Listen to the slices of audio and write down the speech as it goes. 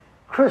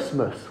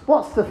Christmas,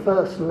 what's the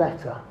first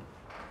letter?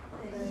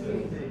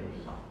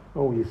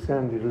 Oh, you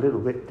sounded a little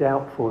bit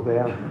doubtful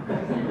there.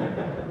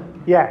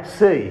 Yeah,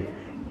 C.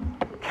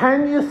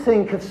 Can you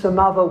think of some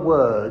other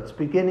words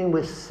beginning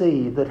with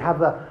C that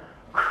have a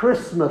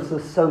Christmas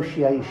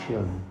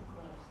association?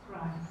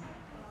 Christ.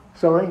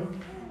 Sorry?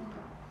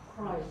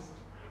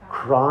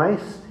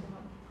 Christ.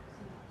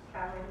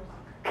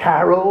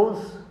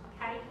 Carols.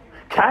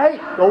 Cake.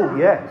 Oh,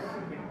 yes.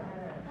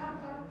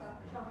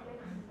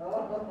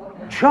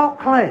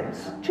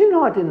 Chocolates. Do you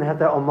know I didn't have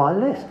that on my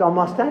list? I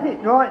must add it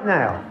right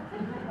now.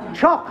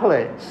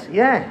 Chocolates,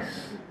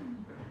 yes.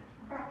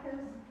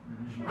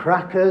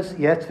 Crackers,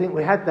 yes, I think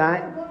we had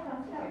that.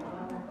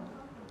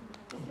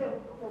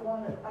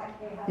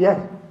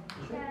 Yes.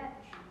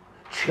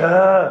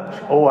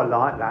 Church. Oh, I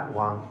like that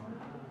one.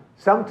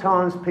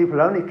 Sometimes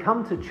people only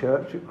come to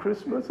church at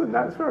Christmas, and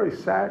that's very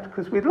sad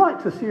because we'd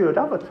like to see you at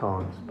other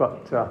times.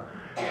 But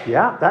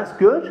yeah, that's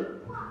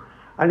good.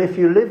 And if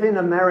you live in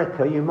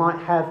America, you might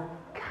have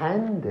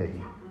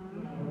candy.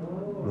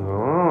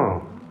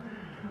 Oh.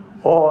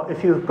 Or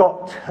if you've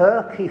got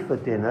turkey for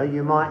dinner,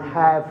 you might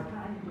have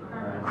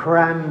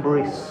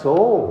cranberry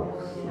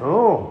sauce.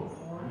 Oh,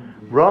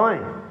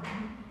 right.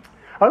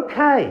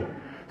 Okay.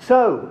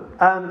 So,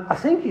 I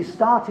think you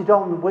started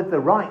on with the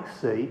right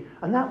C,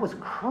 and that was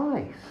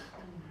Christ.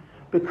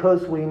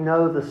 Because we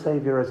know the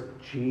Saviour as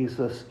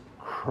Jesus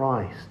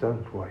Christ,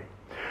 don't we?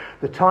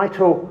 The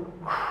title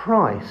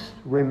Christ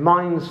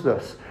reminds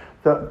us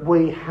that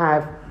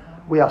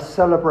we are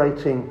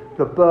celebrating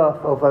the birth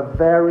of a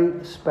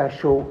very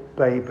special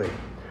baby.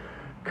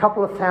 A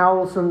couple of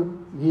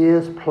thousand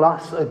years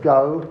plus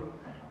ago,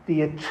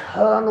 the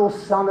eternal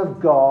Son of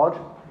God,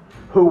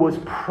 who was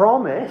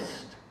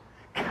promised,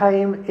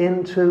 came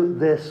into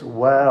this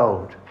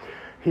world.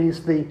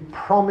 He's the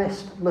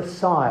promised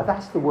Messiah.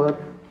 That's the word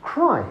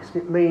Christ.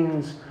 It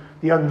means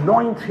the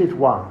anointed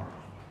one.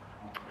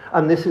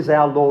 And this is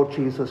our Lord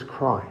Jesus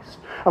Christ.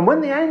 And when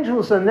the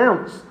angels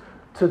announced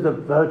to the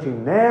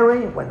Virgin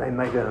Mary, when they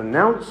made an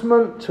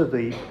announcement to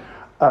the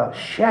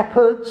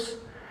shepherds,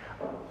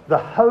 the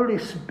Holy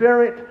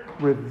Spirit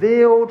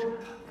revealed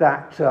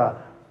that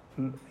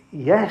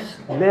yes,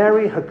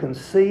 Mary had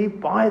conceived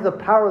by the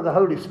power of the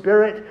Holy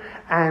Spirit,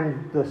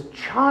 and the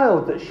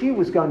child that she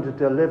was going to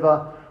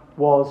deliver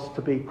was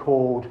to be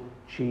called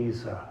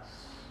Jesus.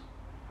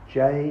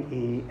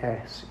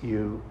 Jesus.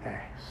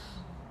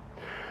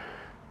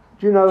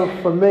 Do you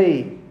know, for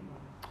me,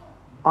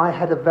 I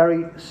had a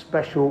very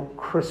special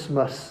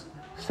Christmas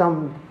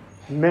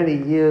many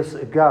years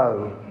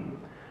ago,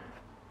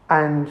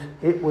 and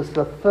it was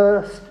the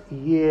first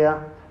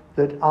year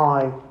that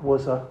I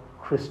was a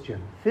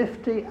Christian.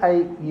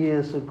 58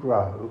 years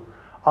ago,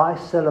 I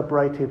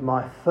celebrated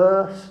my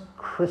first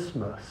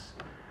Christmas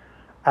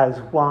as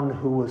one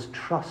who was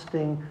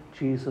trusting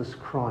Jesus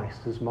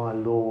Christ as my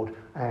Lord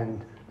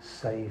and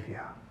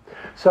Saviour.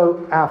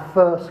 So our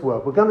first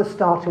word, we're going to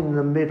start in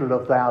the middle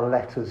of our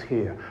letters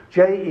here.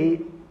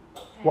 J-E,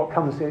 what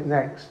comes in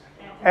next?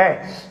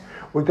 S.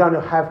 We're going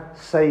to have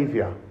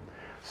Saviour.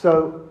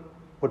 So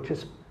we'll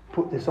just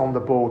put this on the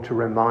board to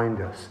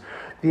remind us.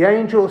 The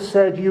angel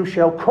said, "You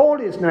shall call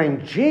his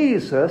name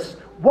Jesus."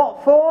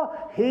 What for?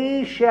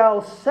 He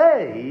shall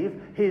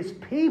save his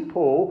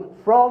people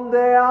from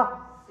their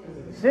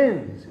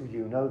sins.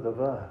 You know the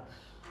verse.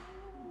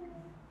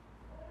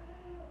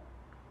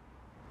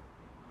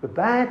 The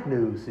bad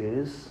news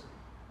is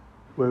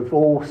we've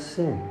all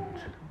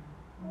sinned.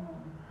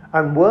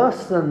 And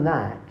worse than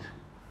that,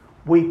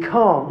 we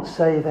can't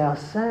save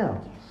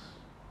ourselves.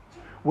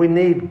 We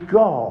need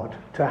God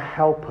to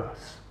help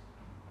us.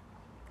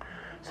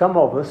 Some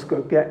of us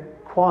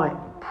get quite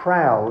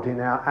proud in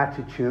our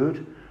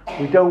attitude.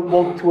 We don't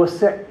want to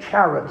accept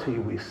charity,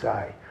 we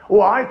say. "Oh,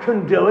 I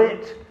can do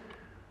it."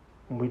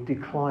 And we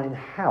decline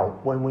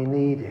help when we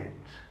need it.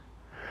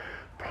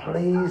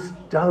 Please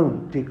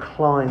don't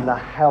decline the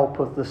help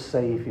of the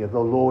Saviour, the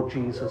Lord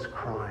Jesus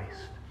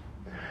Christ.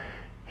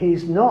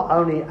 He's not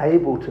only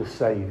able to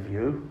save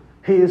you,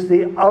 he is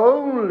the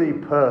only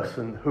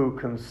person who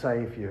can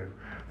save you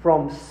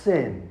from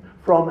sin,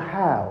 from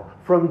hell,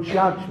 from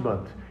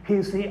judgment.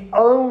 He's the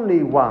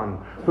only one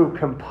who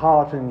can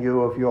pardon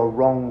you of your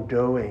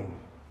wrongdoing.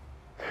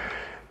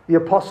 The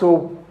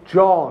Apostle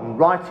John,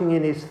 writing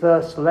in his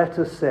first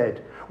letter,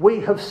 said,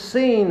 "We have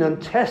seen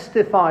and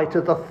testify to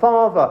the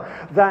Father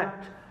that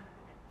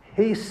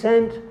he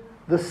sent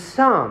the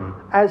Son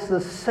as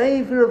the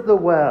Saviour of the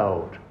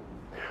world.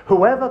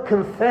 Whoever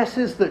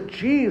confesses that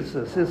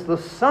Jesus is the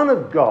Son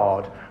of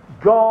God,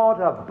 God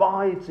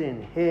abides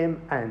in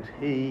him and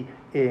he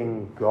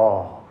in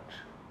God."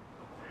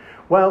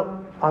 Well,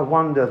 I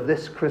wonder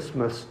this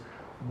Christmas,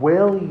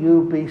 will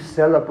you be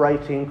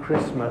celebrating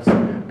Christmas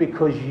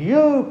because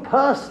you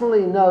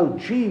personally know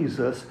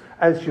Jesus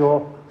as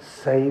your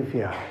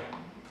Saviour?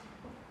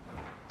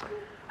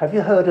 Have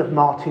you heard of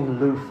Martin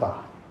Luther?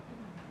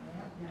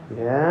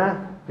 Yeah,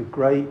 the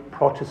great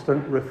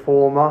Protestant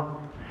reformer.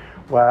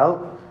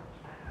 Well,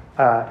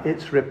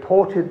 it's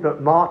reported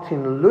that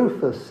Martin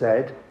Luther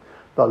said,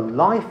 "The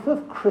life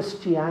of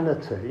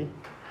Christianity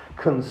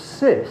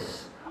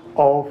consists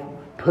of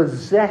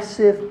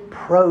possessive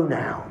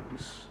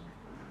pronouns.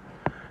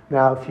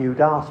 Now, if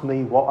you'd asked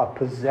me what a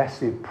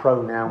possessive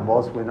pronoun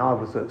was when I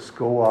was at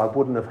school, I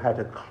wouldn't have had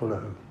a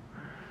clue.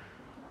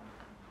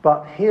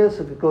 But here's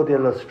a good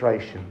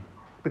illustration,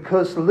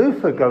 because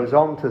Luther goes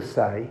on to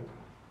say,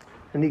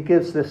 and he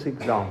gives this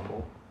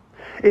example,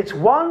 it's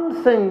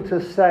one thing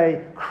to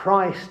say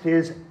Christ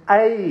is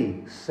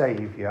a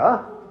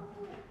saviour.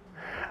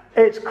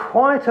 It's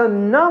quite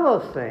another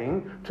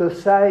thing to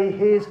say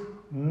he's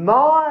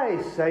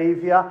my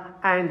saviour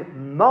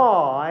and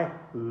my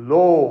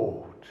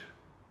Lord.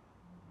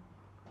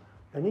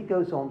 Then he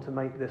goes on to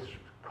make this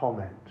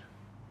comment.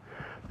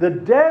 The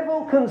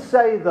devil can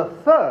say the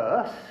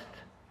first,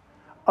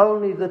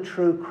 only the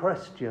true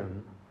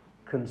Christian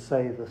can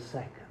say the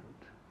second.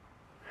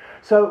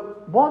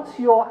 So what's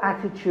your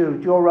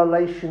attitude, your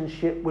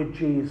relationship with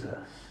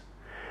Jesus?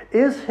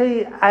 Is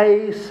he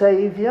a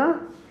saviour,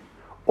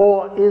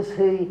 or is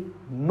he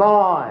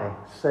my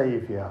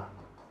saviour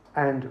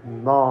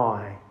and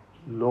my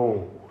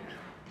Lord?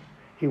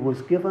 He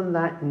was given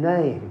that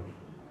name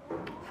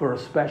for a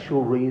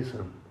special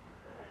reason.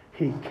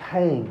 He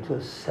came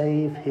to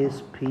save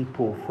his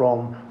people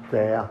from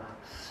their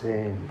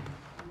sin.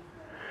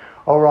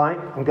 All right,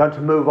 I'm going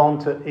to move on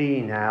to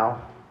E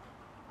now.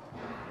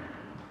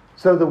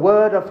 So the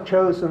word I've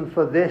chosen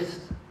for this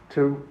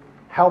to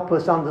help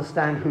us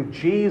understand who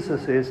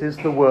Jesus is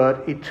the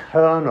word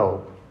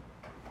eternal.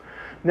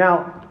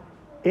 Now,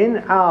 in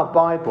our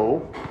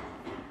Bible,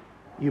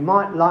 you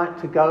might like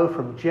to go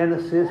from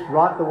Genesis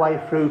right the way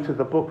through to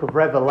the book of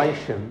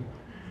Revelation,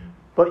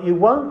 but you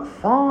won't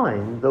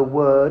find the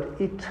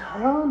word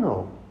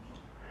eternal.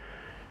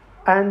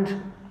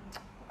 And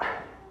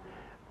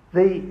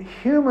the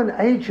human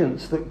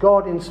agents that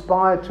God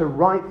inspired to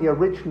write the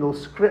original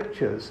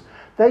scriptures,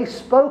 they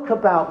spoke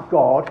about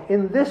God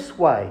in this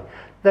way.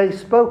 They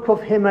spoke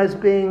of him as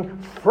being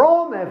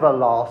from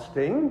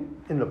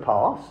everlasting in the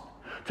past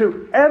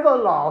to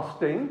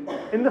everlasting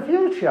in the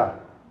future.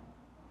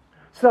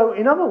 So,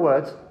 in other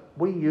words,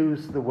 we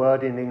use the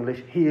word in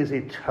English, he is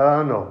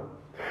eternal.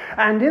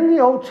 And in the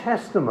Old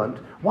Testament,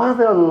 while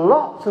there are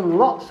lots and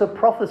lots of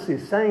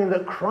prophecies saying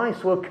that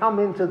Christ will come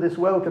into this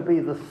world to be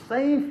the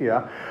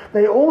Saviour,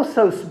 they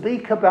also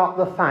speak about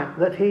the fact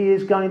that he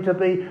is going to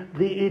be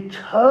the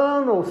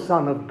eternal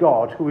Son of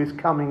God who is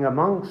coming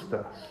amongst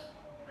us.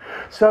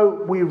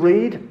 So we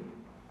read,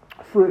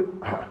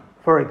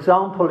 for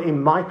example,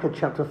 in Micah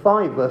chapter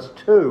 5, verse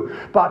 2,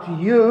 "But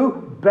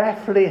you,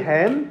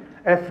 Bethlehem,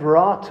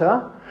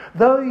 Ephratah,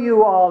 though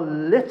you are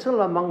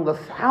little among the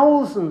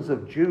thousands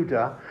of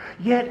Judah,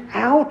 yet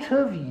out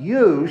of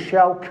you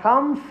shall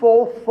come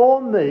forth for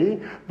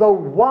me the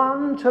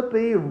one to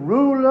be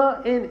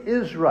ruler in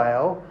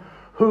Israel,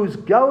 whose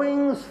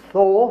goings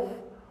forth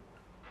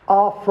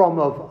are from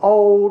of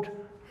old,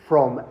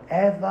 from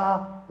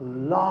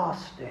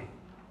everlasting."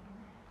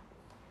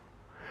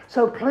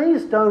 So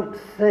please don't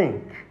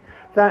think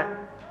that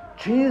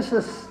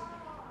Jesus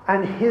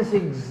and his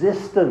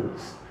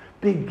existence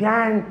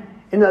began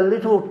in a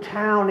little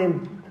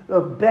town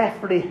of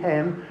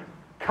Bethlehem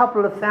a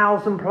couple of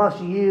 1,000+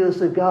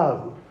 years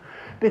ago.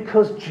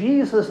 Because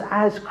Jesus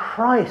as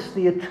Christ,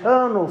 the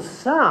eternal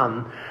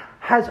Son,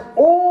 has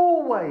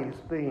always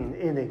been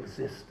in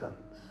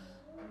existence.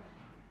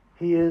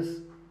 He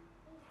is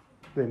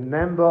the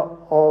member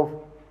of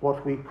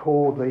what we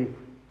call the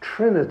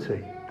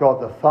Trinity. God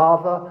the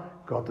Father,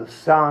 God the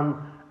Son,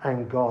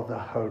 and God the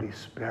Holy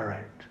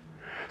Spirit.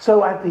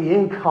 So at the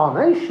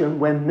incarnation,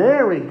 when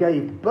Mary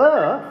gave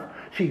birth,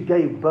 she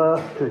gave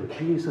birth to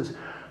Jesus.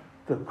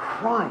 The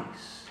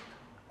Christ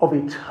of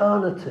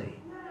eternity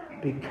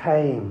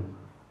became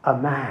a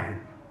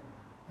man,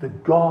 the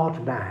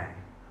God-man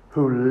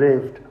who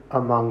lived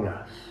among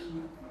us.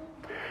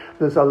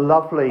 There's a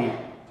lovely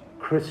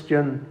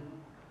Christian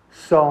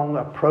song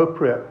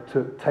appropriate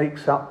to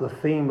takes up the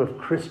theme of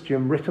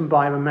Christian, written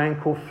by a man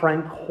called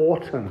Frank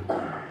Horton.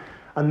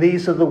 And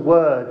these are the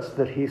words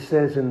that he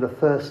says in the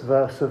first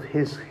verse of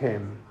his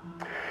hymn.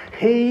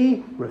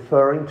 He,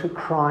 referring to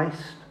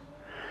Christ,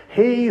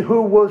 he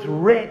who was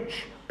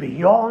rich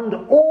beyond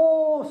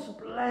all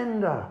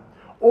splendour,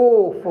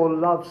 all for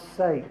love's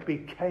sake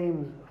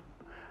became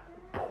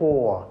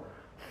poor.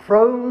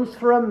 Thrones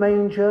for a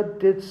manger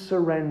did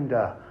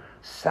surrender,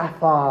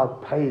 sapphire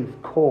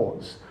paved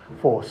courts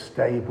for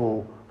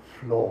stable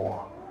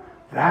floor.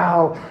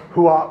 Thou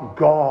who art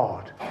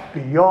God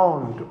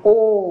beyond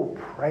all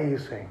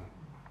praising,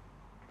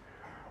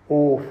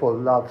 all for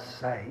love's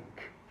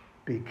sake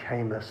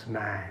becamest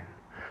man,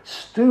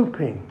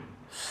 stooping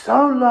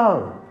so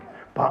low,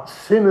 but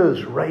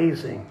sinners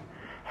raising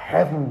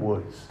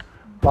heavenwards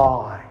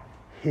by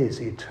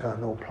his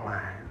eternal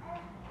plan.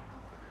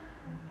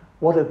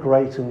 What a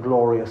great and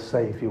glorious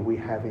Saviour we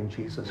have in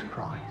Jesus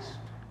Christ.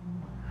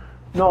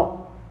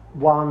 Not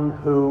one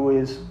who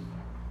is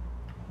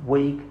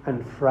weak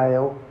and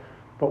frail,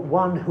 but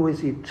one who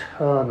is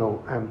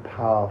eternal and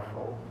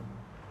powerful.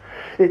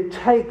 It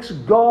takes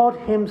God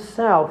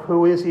himself,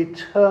 who is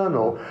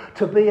eternal,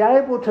 to be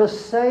able to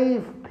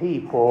save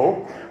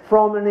people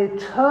from an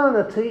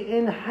eternity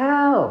in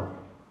hell.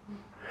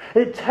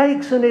 It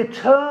takes an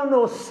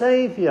eternal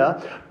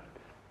Saviour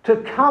to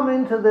come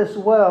into this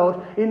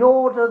world in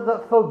order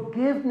that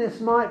forgiveness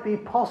might be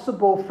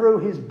possible through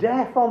his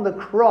death on the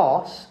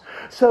cross,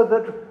 so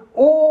that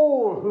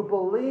all who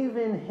believe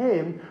in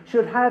him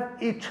should have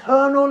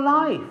eternal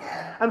life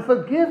and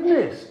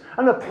forgiveness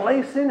and a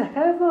place in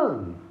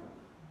heaven.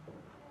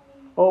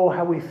 Oh,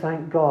 how we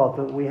thank God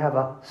that we have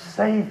a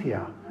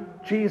Saviour,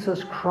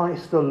 Jesus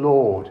Christ the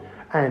Lord,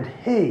 and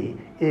he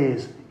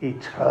is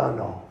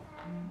eternal.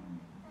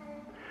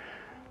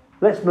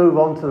 Let's move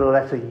on to the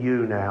letter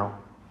U now.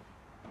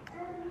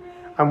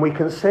 And we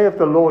can say of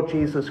the Lord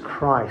Jesus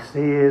Christ,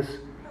 he is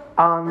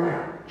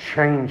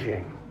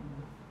unchanging.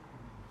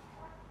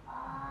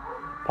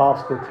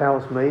 Pastor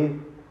tells me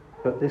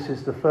that this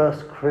is the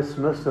first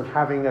Christmas of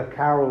having a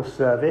carol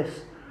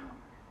service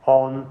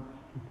on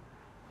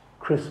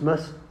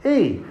Christmas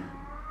Eve.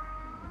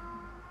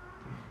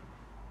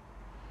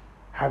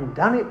 Haven't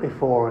done it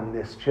before in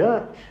this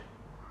church.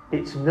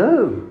 It's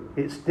new.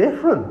 It's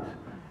different.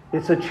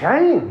 It's a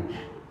change.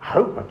 I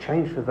hope a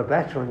change for the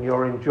better and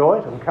you'll enjoy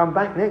it and come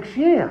back next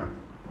year.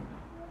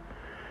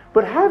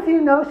 But have you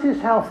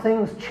noticed how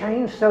things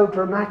change so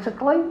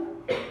dramatically?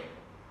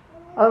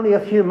 Only a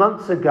few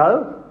months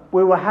ago,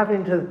 we were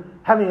having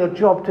a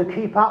job to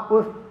keep up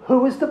with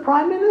who is the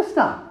Prime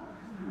Minister.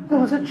 There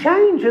was a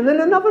change, and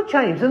then another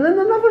change, and then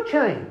another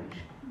change.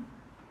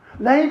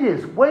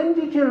 Ladies, when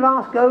did you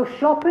last go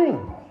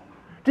shopping?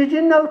 Did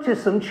you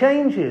notice some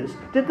changes?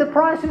 Did the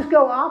prices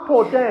go up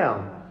or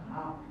down?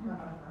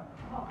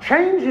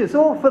 Changes,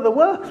 all for the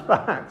worse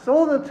perhaps,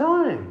 all the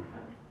time.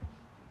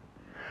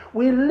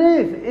 We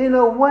live in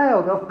a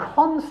world of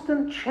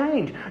constant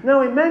change.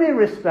 Now, in many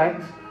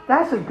respects,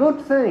 that's a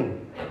good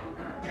thing.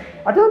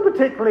 I don't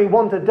particularly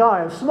want to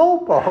die of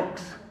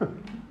smallpox.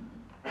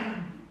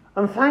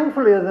 And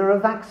thankfully there are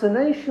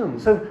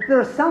vaccinations. So there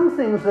are some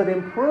things that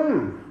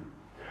improve.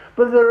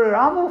 But there are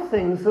other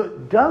things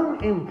that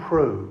don't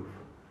improve.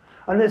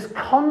 And there's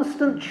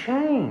constant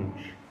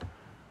change.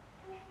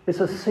 It's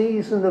a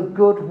season of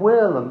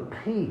goodwill and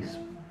peace.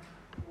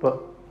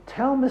 But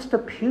tell Mr.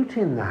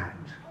 Putin that.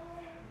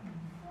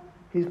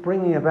 He's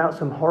bringing about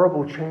some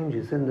horrible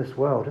changes in this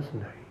world,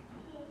 isn't he?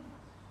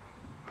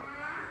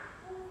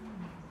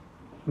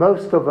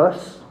 Most of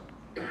us,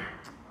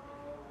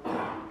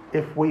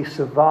 if we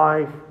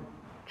survive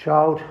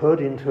childhood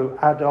into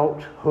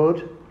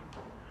adulthood,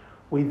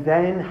 we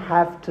then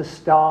have to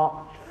start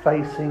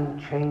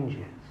facing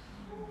changes.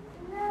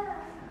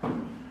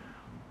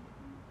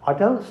 I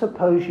don't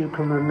suppose you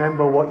can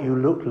remember what you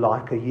looked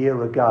like a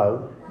year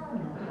ago,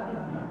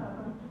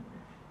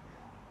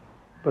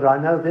 but I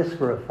know this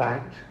for a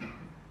fact.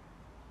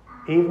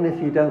 Even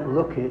if you don't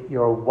look it,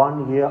 you're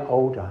 1 year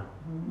older.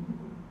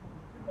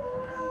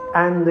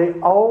 And the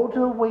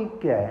older we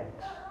get,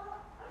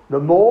 the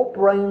more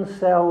brain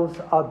cells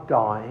are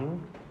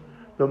dying,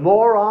 the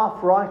more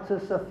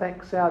arthritis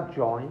affects our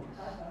joints,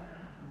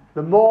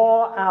 the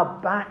more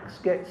our backs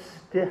get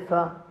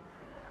stiffer,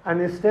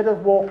 and instead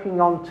of walking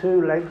on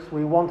two legs,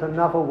 we want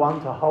another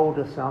one to hold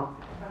us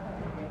up.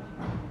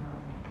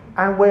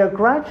 And we're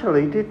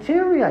gradually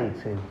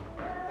deteriorating.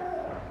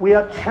 We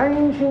are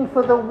changing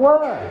for the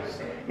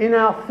worse in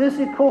our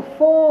physical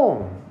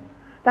form.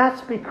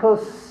 That's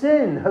because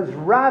sin has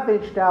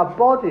ravaged our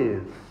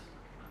bodies.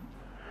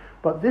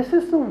 But this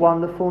is the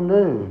wonderful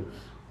news.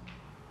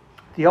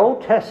 The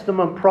Old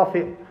Testament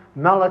prophet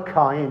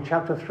Malachi in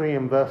chapter 3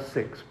 and verse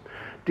 6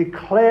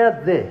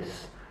 declared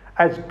this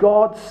as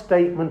God's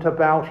statement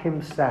about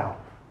himself.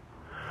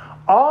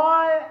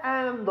 I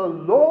am the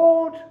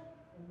Lord,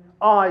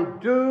 I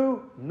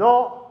do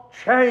not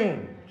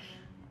change.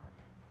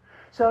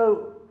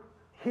 So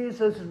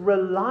he's as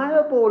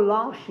reliable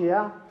last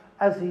year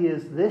as he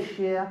is this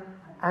year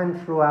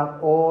and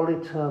throughout all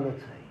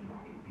eternity.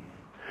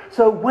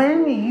 So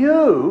when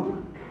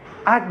you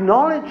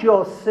acknowledge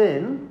your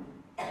sin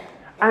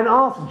and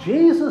ask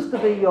Jesus to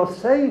be your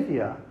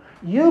Saviour,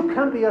 you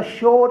can be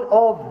assured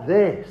of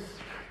this.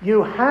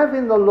 You have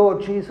in the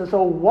Lord Jesus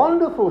a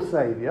wonderful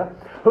Saviour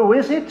who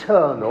is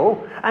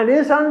eternal and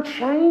is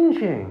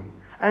unchanging,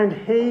 and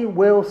he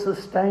will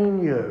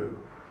sustain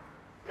you.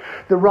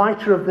 The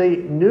writer of the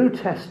New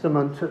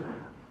Testament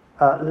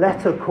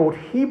letter called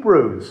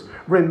Hebrews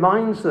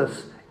reminds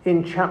us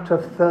in chapter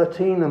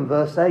 13 and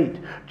verse 8,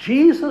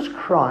 Jesus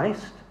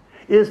Christ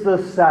is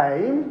the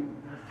same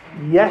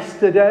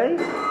yesterday,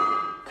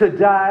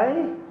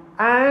 today,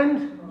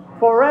 and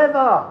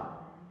forever.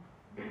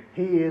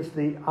 He is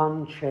the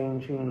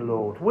unchanging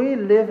Lord. We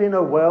live in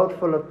a world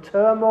full of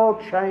turmoil,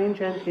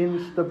 change and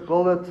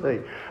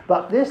instability.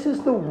 But this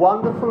is the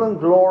wonderful and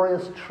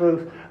glorious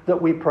truth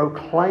that we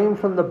proclaim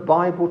from the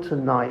Bible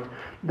tonight.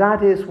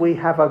 That is, we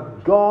have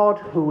a God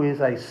who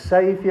is a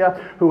Saviour,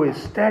 who is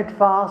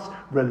steadfast,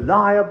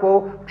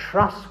 reliable,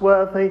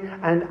 trustworthy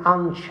and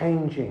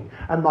unchanging.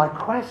 And my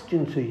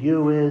question to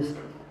you is,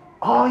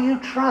 are you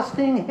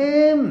trusting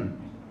him?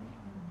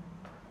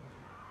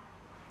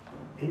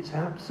 It's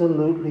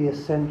absolutely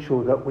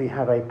essential that we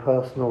have a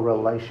personal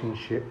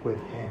relationship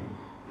with him.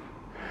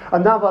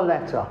 Another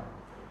letter.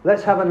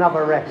 Let's have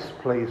another S,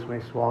 please,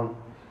 Miss Swan.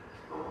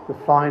 The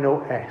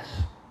final S.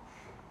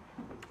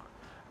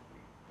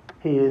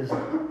 He is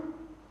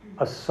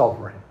a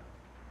sovereign.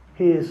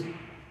 He is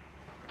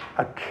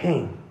a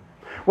king.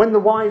 When the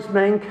wise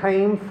men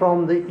came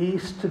from the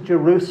east to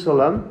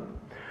Jerusalem,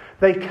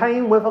 they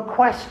came with a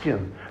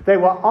question. They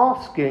were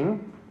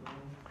asking,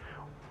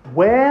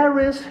 where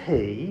is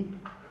he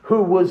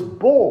who was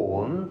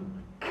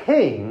born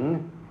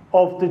King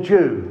of the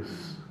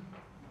Jews?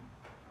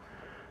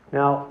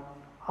 Now,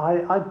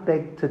 I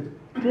beg to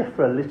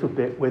differ a little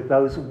bit with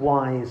those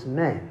wise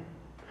men.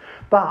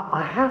 But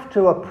I have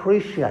to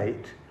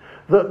appreciate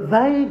that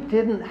they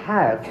didn't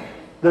have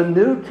the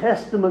New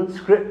Testament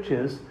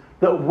scriptures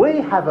that we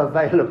have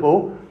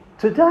available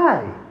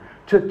today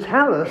to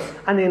tell us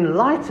and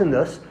enlighten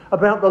us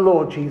about the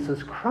Lord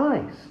Jesus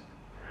Christ.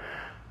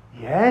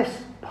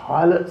 Yes,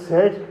 Pilate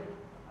said,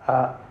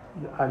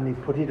 and he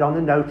put it on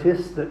the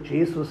notice, that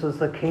Jesus is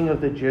the King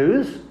of the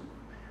Jews.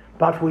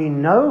 But we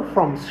know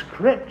from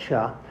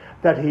Scripture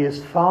that he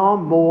is far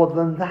more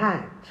than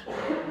that.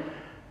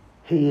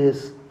 He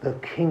is the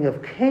King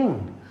of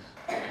Kings,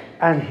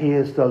 and he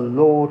is the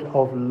Lord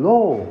of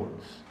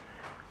Lords.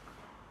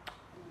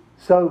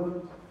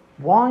 So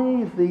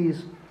why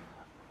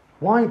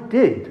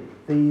did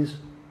these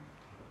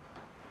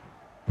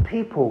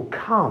people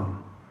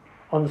come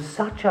on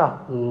such a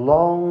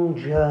long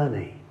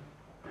journey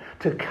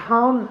to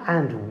come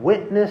and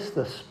witness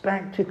the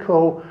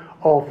spectacle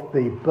of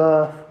the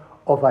birth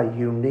of a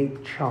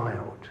unique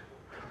child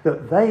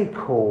that they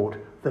called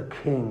the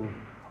King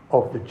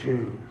of the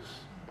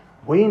Jews?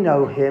 We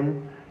know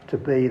him to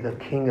be the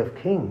King of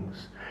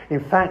Kings.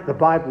 In fact, the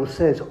Bible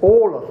says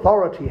all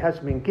authority has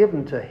been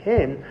given to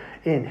him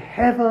in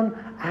heaven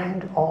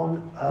and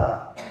on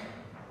earth.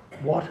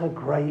 What a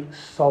great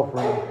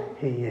sovereign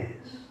he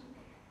is.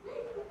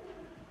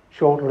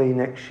 Shortly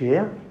next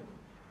year,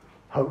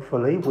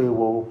 hopefully, we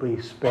will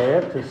be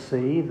spared to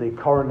see the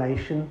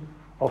coronation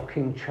of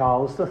King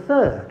Charles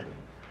III.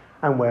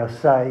 And we'll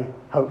say,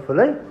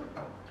 hopefully,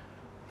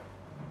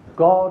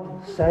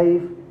 God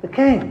save the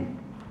King.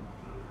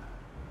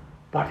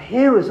 But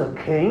here is a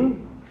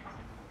king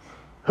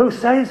who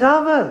saves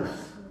others.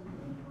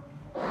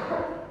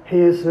 He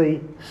is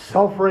the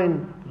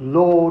sovereign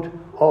Lord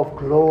of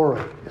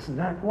glory. Isn't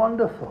that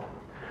wonderful?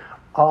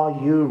 Are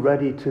you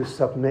ready to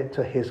submit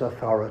to his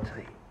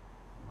authority?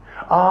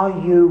 Are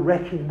you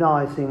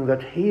recognizing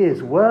that he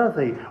is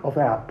worthy of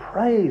our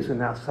praise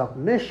and our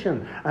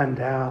submission and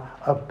our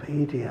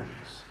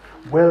obedience?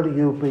 Will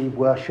you be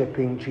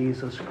worshipping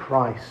Jesus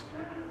Christ,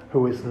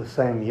 who is the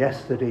same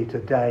yesterday,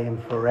 today,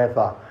 and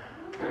forever,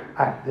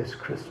 at this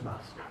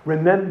Christmas?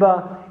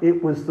 Remember,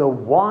 it was the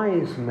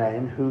wise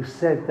men who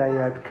said they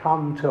had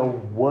come to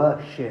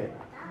worship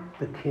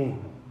the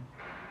King.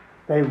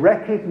 They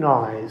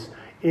recognized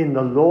in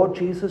the Lord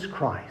Jesus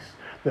Christ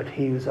that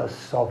he is a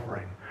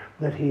sovereign,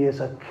 that he is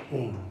a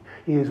king.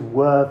 He is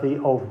worthy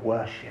of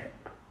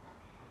worship.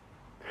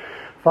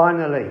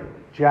 Finally,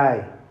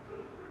 J.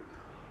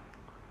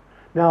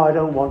 Now, I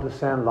don't want to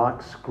sound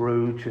like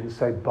Scrooge and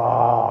say,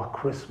 bah,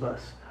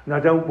 Christmas. And I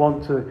don't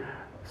want to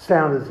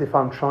sound as if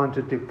I'm trying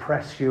to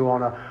depress you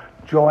on a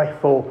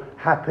joyful,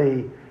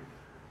 happy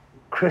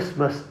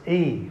Christmas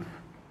Eve.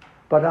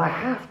 But I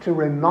have to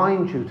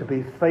remind you to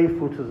be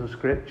faithful to the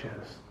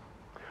Scriptures.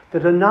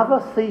 That another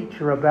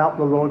feature about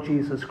the Lord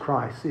Jesus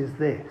Christ is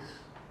this.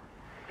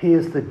 He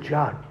is the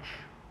judge.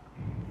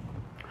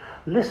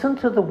 Listen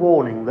to the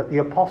warning that the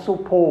Apostle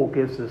Paul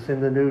gives us in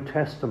the New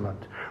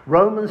Testament.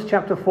 Romans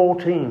chapter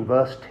 14,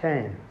 verse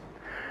 10.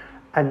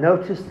 And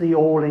notice the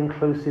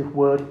all-inclusive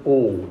word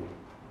all.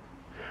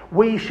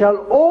 We shall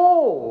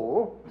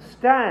all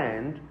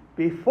stand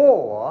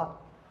before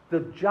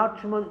the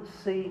judgment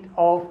seat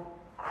of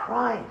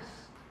Christ.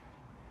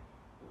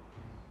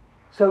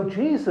 So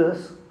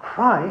Jesus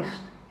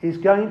Christ is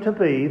going to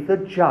be the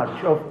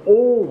judge of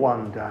all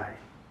one day.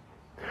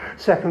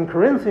 2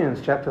 Corinthians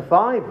chapter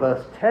 5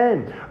 verse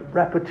 10,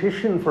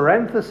 repetition for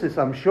emphasis,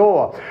 I'm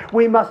sure.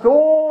 We must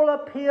all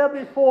appear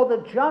before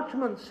the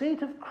judgment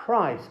seat of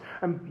Christ.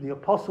 And the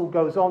apostle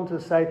goes on to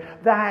say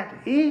that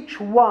each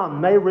one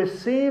may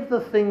receive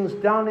the things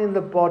done in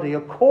the body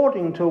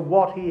according to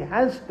what he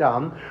has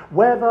done,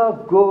 whether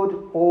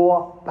good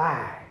or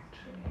bad.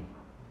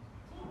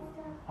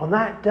 On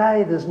that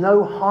day, there's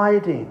no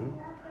hiding,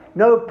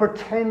 no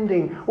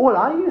pretending. Well,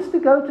 I used to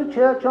go to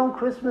church on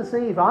Christmas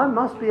Eve. I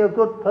must be a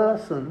good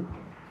person.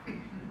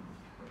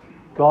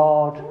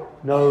 God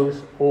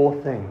knows all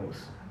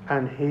things,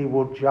 and he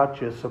will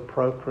judge us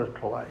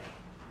appropriately.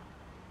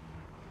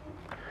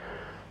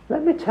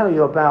 Let me tell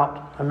you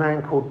about a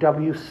man called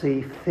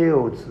W.C.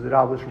 Fields that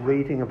I was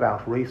reading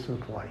about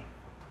recently.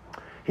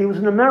 He was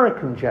an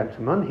American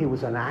gentleman. He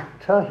was an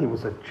actor, he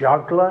was a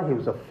juggler, he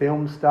was a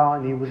film star,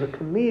 and he was a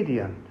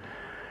comedian.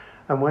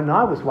 And when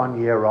I was 1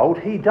 year old,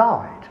 he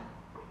died.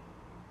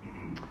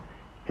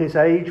 His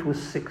age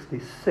was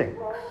 66.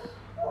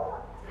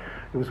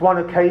 There was one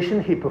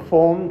occasion he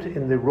performed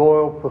in a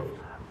royal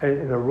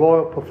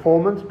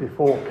performance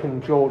before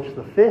King George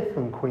V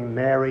and Queen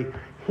Mary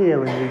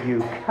here in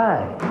the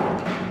UK.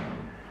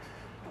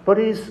 But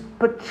he's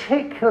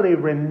particularly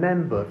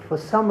remembered for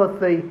some of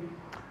the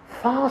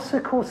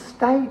farcical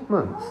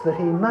statements that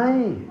he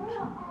made.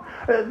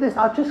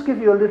 I'll just give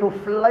you a little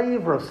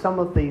flavour of some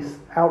of these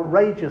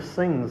outrageous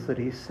things that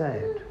he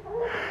said.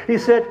 He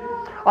said,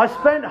 "I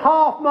spent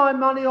half my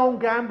money on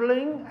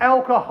gambling,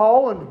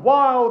 alcohol and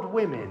wild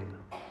women.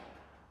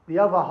 The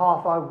other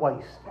half I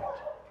wasted."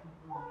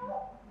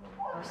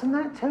 Doesn't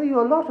that tell you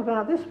a lot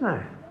about this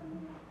man?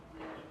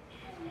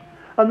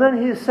 And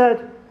then he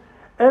said,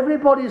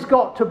 "Everybody's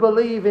got to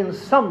believe in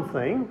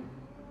something.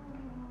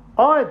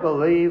 I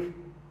believe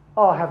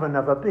I'll have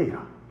another beer."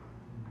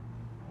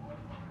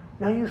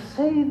 Now you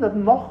see the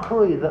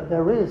mockery that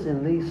there is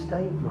in these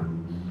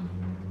statements.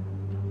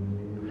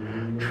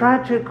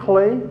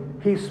 Tragically,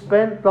 he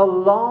spent the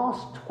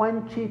last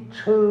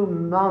 22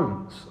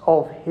 months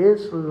of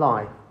his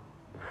life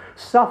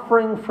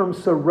suffering from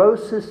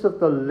cirrhosis of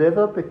the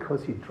liver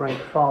because he drank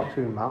far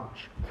too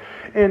much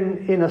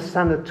in a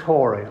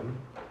sanatorium.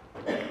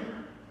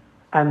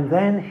 And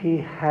then he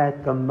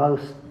had the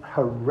most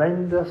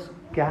horrendous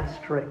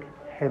gastric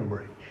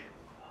hemorrhage.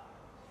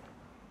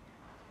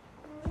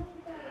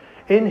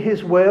 In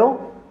his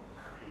will,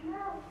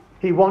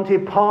 he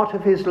wanted part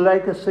of his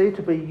legacy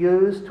to be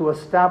used to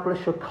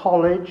establish a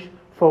college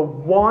for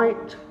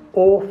white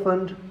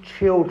orphaned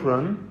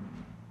children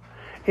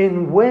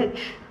in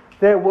which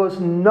there was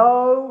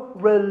no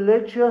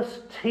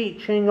religious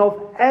teaching of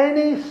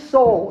any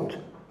sort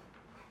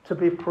to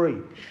be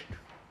preached.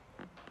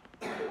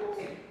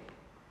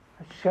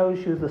 It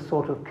shows you the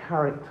sort of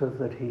character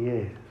that he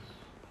is.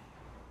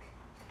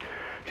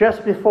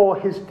 Just before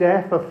his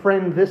death, a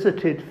friend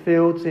visited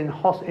Fields in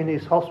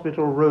his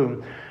hospital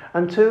room,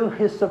 and to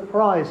his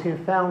surprise, he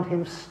found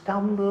him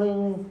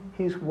stumbling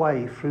his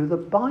way through the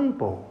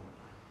Bible.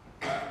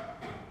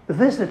 The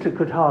visitor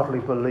could hardly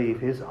believe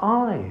his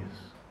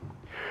eyes.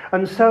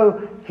 And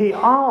so he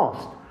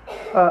asked,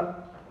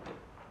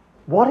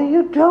 "What are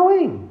you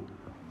doing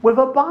with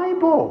a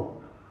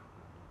Bible?"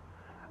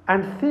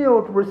 And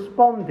Field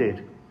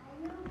responded,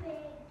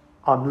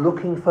 "I'm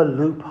looking for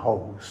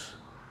loopholes.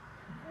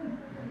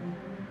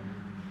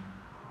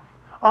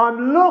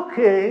 I'm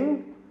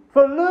looking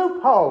for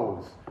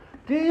loopholes."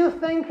 Do you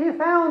think he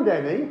found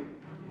any?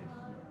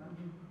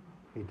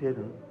 He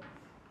didn't.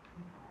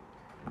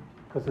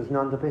 Because there's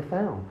none to be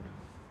found.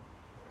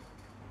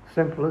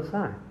 Simple as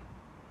that.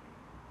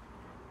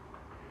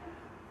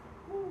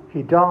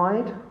 He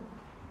died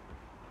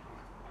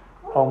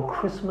on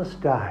Christmas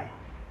Day,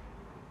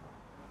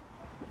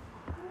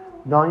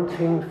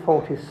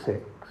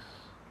 1946.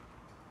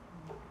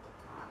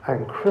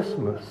 And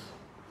Christmas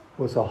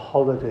was a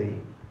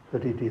holiday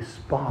that he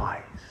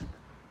despised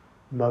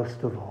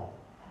most of all.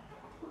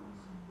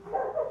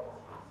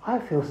 I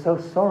feel so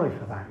sorry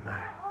for that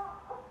man.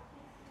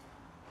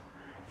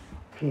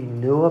 He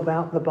knew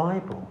about the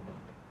Bible.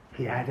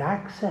 He had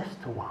access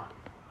to one.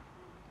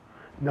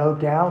 No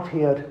doubt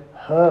he had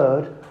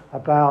heard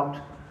about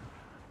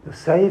the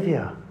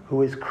Saviour,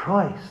 who is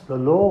Christ, the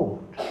Lord.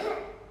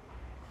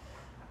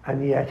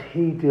 And yet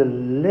he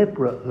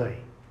deliberately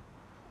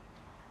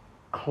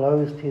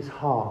closed his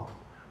heart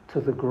to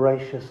the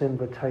gracious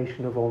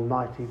invitation of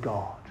Almighty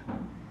God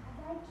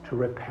to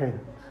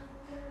repent,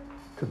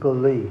 to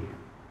believe,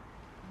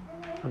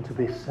 and to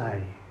be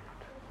saved.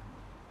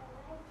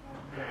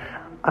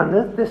 And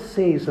at this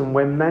season,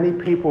 when many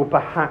people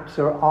perhaps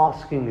are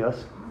asking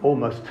us,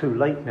 almost too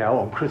late now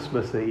on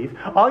Christmas Eve,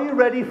 "Are you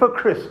ready for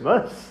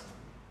Christmas?"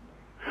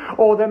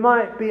 Or they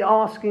might be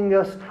asking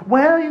us,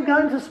 "Where are you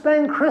going to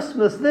spend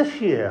Christmas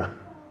this year?"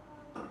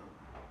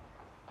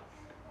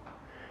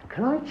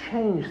 Can I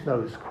change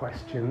those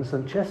questions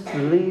and just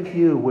leave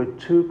you with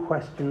two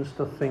questions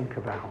to think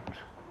about?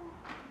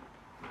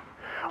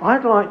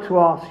 I'd like to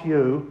ask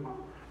you,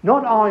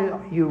 not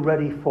are you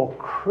ready for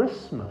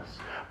Christmas,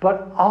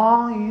 but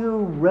are you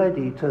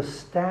ready to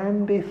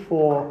stand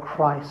before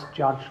Christ's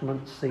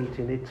judgment seat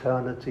in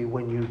eternity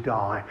when you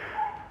die?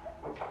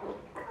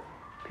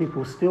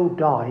 People still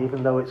die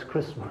even though it's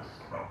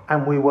Christmas,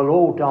 and we will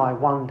all die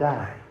one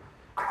day.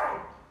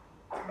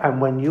 And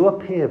when you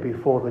appear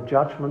before the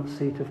judgment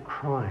seat of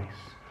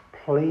Christ,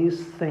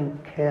 please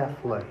think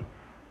carefully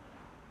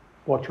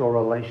what your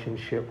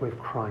relationship with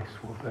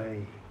Christ will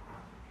be.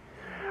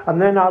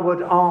 And then I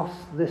would ask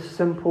this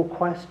simple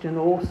question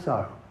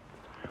also: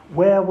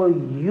 where will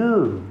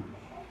you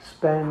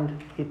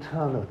spend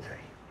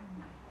eternity?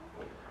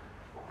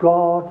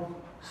 God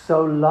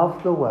so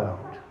loved the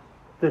world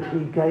that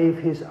he gave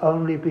his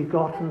only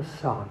begotten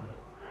Son,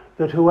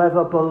 that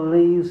whoever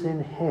believes in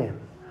him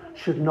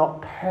should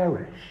not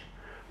perish,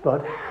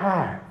 but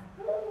have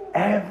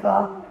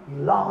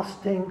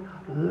everlasting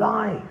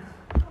life.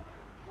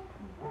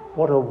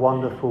 What a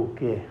wonderful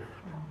gift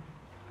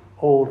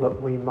Oh,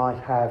 that we might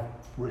have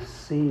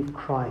received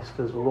Christ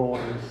as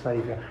Lord and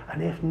Saviour.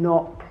 And if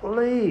not,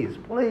 please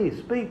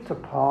speak to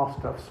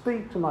Pastor,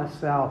 speak to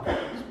myself,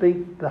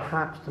 speak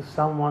perhaps to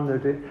someone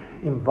that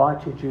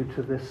invited you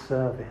to this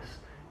service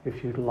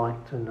if you'd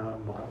like to know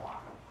more.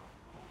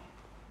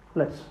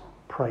 Let's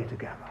pray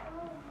together.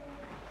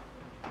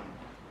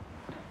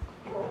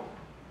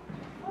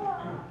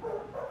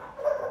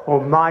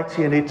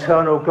 Almighty and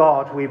eternal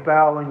God, we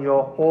bow in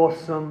your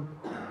awesome,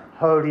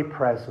 holy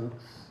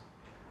presence.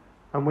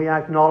 And we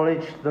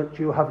acknowledge that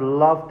you have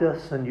loved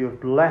us and you've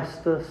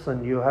blessed us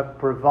and you have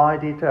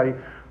provided a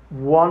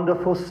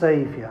wonderful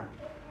Saviour.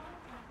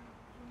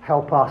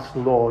 Help us,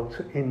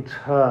 Lord, in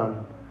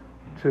turn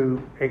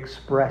to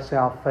express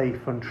our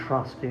faith and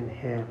trust in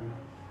him.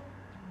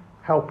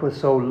 Help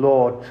us, O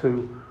Lord,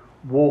 to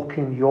walk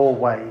in your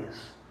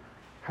ways.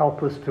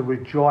 Help us to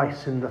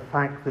rejoice in the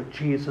fact that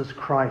Jesus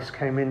Christ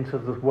came into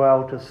the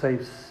world to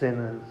save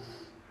sinners.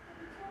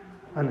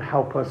 And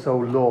help us, O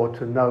Lord,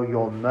 to know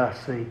your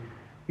mercy,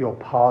 your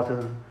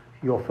pardon,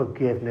 your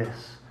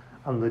forgiveness,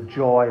 and the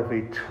joy of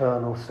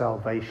eternal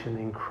salvation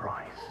in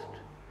Christ.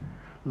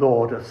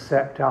 Lord,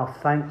 accept our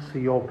thanks for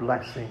your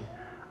blessing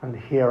and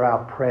hear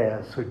our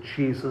prayers for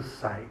Jesus'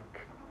 sake.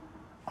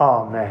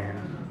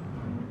 Amen.